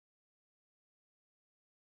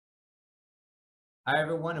Hi,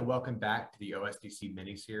 everyone, and welcome back to the OSDC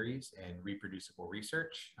mini-series and reproducible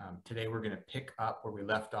research. Today, we're going to pick up where we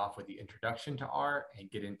left off with the introduction to R and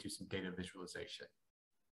get into some data visualization.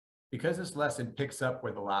 Because this lesson picks up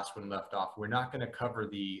where the last one left off, we're not going to cover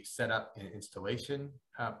the setup and installation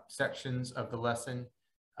sections of the lesson.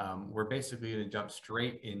 We're basically going to jump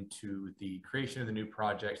straight into the creation of the new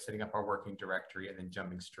project, setting up our working directory, and then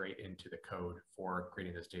jumping straight into the code for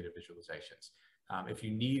creating those data visualizations. If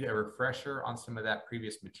you need a refresher on some of that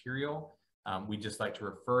previous material, we'd just like to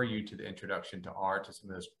refer you to the introduction to R, to some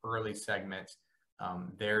of those early segments.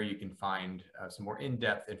 There you can find some more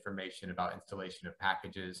in-depth information about installation of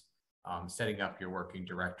packages, setting up your working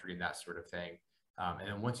directory and that sort of thing. And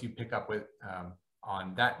then once you pick up with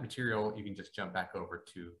on that material, you can just jump back over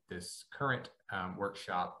to this current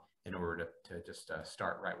workshop in order to just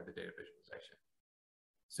start right with the data visualization.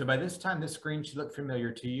 So by this time, this screen should look familiar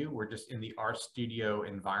to you. We're just in the RStudio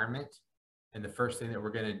environment. And the first thing that we're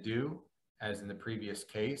going to do, as in the previous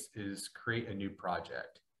case, is create a new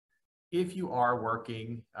project. If you are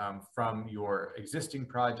working from your existing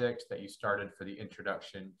project that you started for the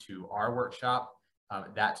introduction to our workshop,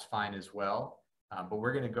 that's fine as well. But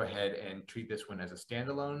we're going to go ahead and treat this one as a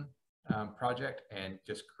standalone project and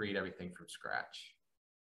just create everything from scratch.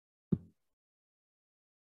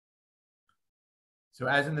 So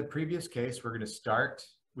as in the previous case, we're going to start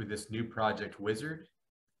with this new project wizard.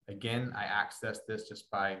 Again, I access this just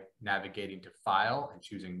by navigating to File and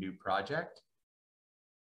choosing New Project.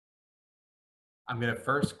 I'm going to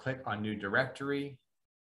first click on New Directory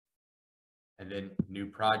and then New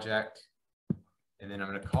Project. And then I'm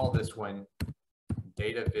going to call this one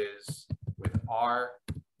Data Viz with R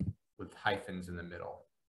with hyphens in the middle.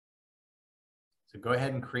 So go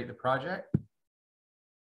ahead and create the project.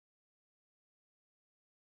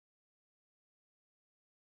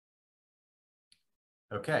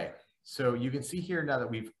 Okay, so you can see here now that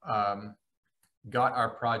we've got our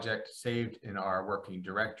project saved in our working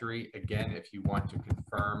directory. Again, if you want to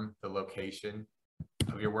confirm the location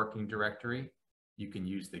of your working directory, you can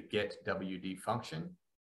use the getWD function.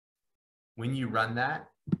 When you run that,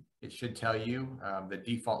 it should tell you the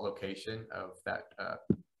default location of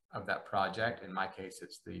that project. In my case,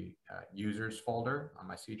 it's the users folder on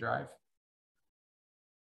my C drive.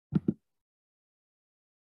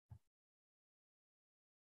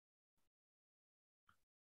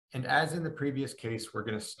 And as in the previous case, we're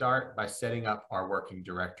going to start by setting up our working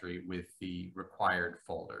directory with the required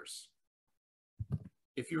folders.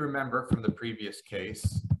 If you remember from the previous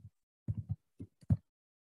case,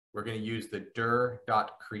 we're going to use the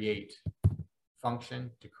dir.create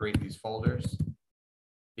function to create these folders,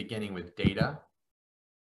 beginning with data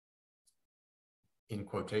in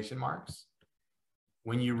quotation marks.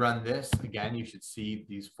 When you run this, again, you should see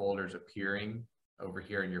these folders appearing over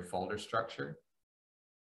here in your folder structure.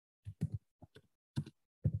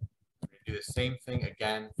 Do the same thing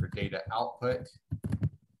again for data output.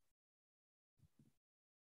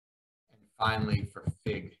 And finally for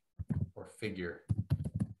fig or figure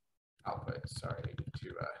output. Sorry, I need to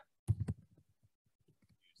use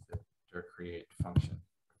the dir create function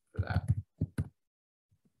for that.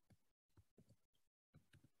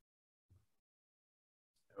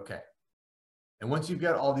 Okay. And once you've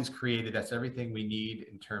got all these created, that's everything we need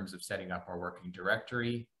in terms of setting up our working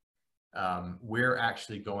directory. We're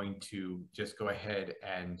actually going to just go ahead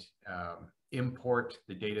and import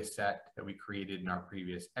the data set that we created in our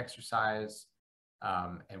previous exercise.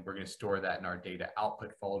 And we're going to store that in our data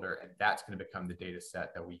output folder. And that's going to become the data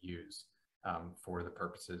set that we use for the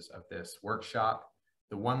purposes of this workshop.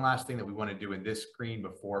 The one last thing that we want to do in this screen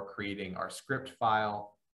before creating our script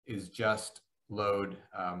file is just load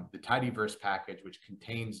the tidyverse package, which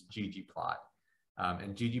contains ggplot.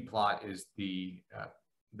 And ggplot is the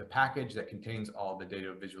package that contains all the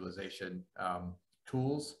data visualization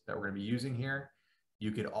tools that we're going to be using here.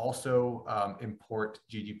 You could also import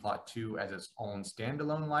ggplot2 as its own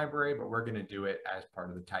standalone library, but we're going to do it as part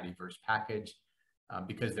of the tidyverse package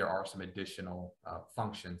because there are some additional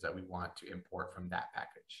functions that we want to import from that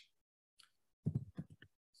package.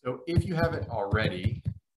 So if you haven't already,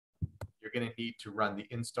 you're going to need to run the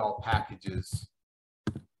install packages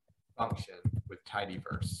function with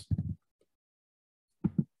tidyverse.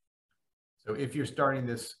 So if you're starting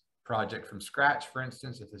this project from scratch, for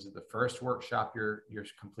instance, if this is the first workshop you're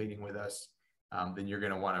completing with us, then you're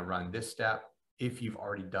going to want to run this step. If you've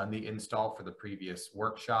already done the install for the previous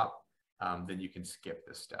workshop, then you can skip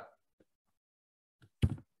this step.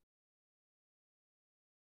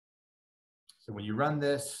 So when you run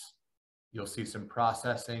this, you'll see some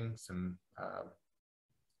processing, some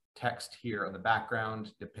text here on the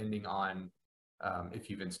background, depending on if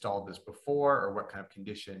you've installed this before or what kind of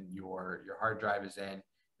condition your hard drive is in.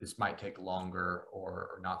 This might take longer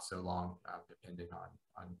or not so long, depending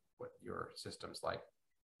on what your system's like.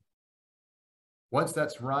 Once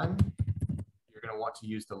that's run, you're going to want to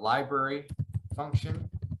use the library function.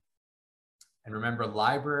 And remember,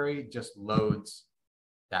 library just loads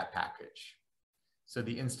that package. So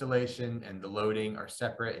the installation and the loading are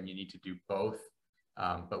separate, and you need to do both.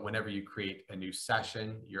 But whenever you create a new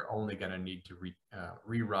session, you're only going to need to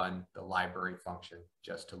rerun the library function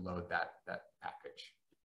just to load that package.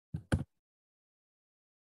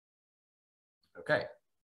 Okay.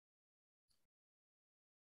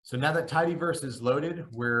 So now that Tidyverse is loaded,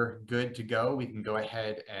 we're good to go. We can go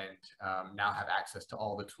ahead and now have access to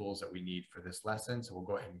all the tools that we need for this lesson. So we'll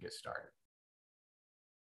go ahead and get started.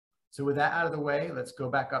 So with that out of the way, let's go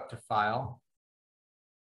back up to File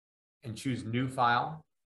and choose New File.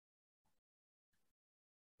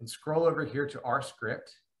 And scroll over here to RScript.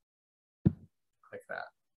 Click that.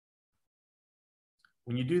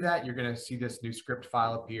 When you do that, you're going to see this new script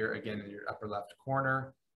file appear again in your upper left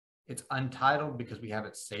corner. It's untitled because we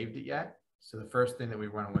haven't saved it yet. So the first thing that we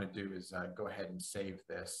want to do is go ahead and save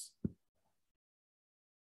this.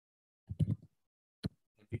 And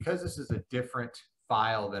because this is a different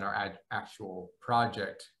file than our actual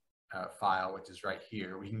project file, which is right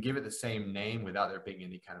here, we can give it the same name without there being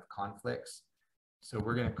any kind of conflicts. So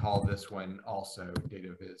we're going to call this one also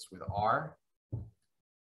DataViz with R,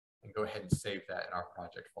 and go ahead and save that in our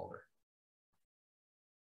project folder.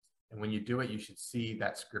 And when you do it, you should see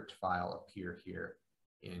that script file appear here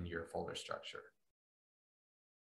in your folder structure.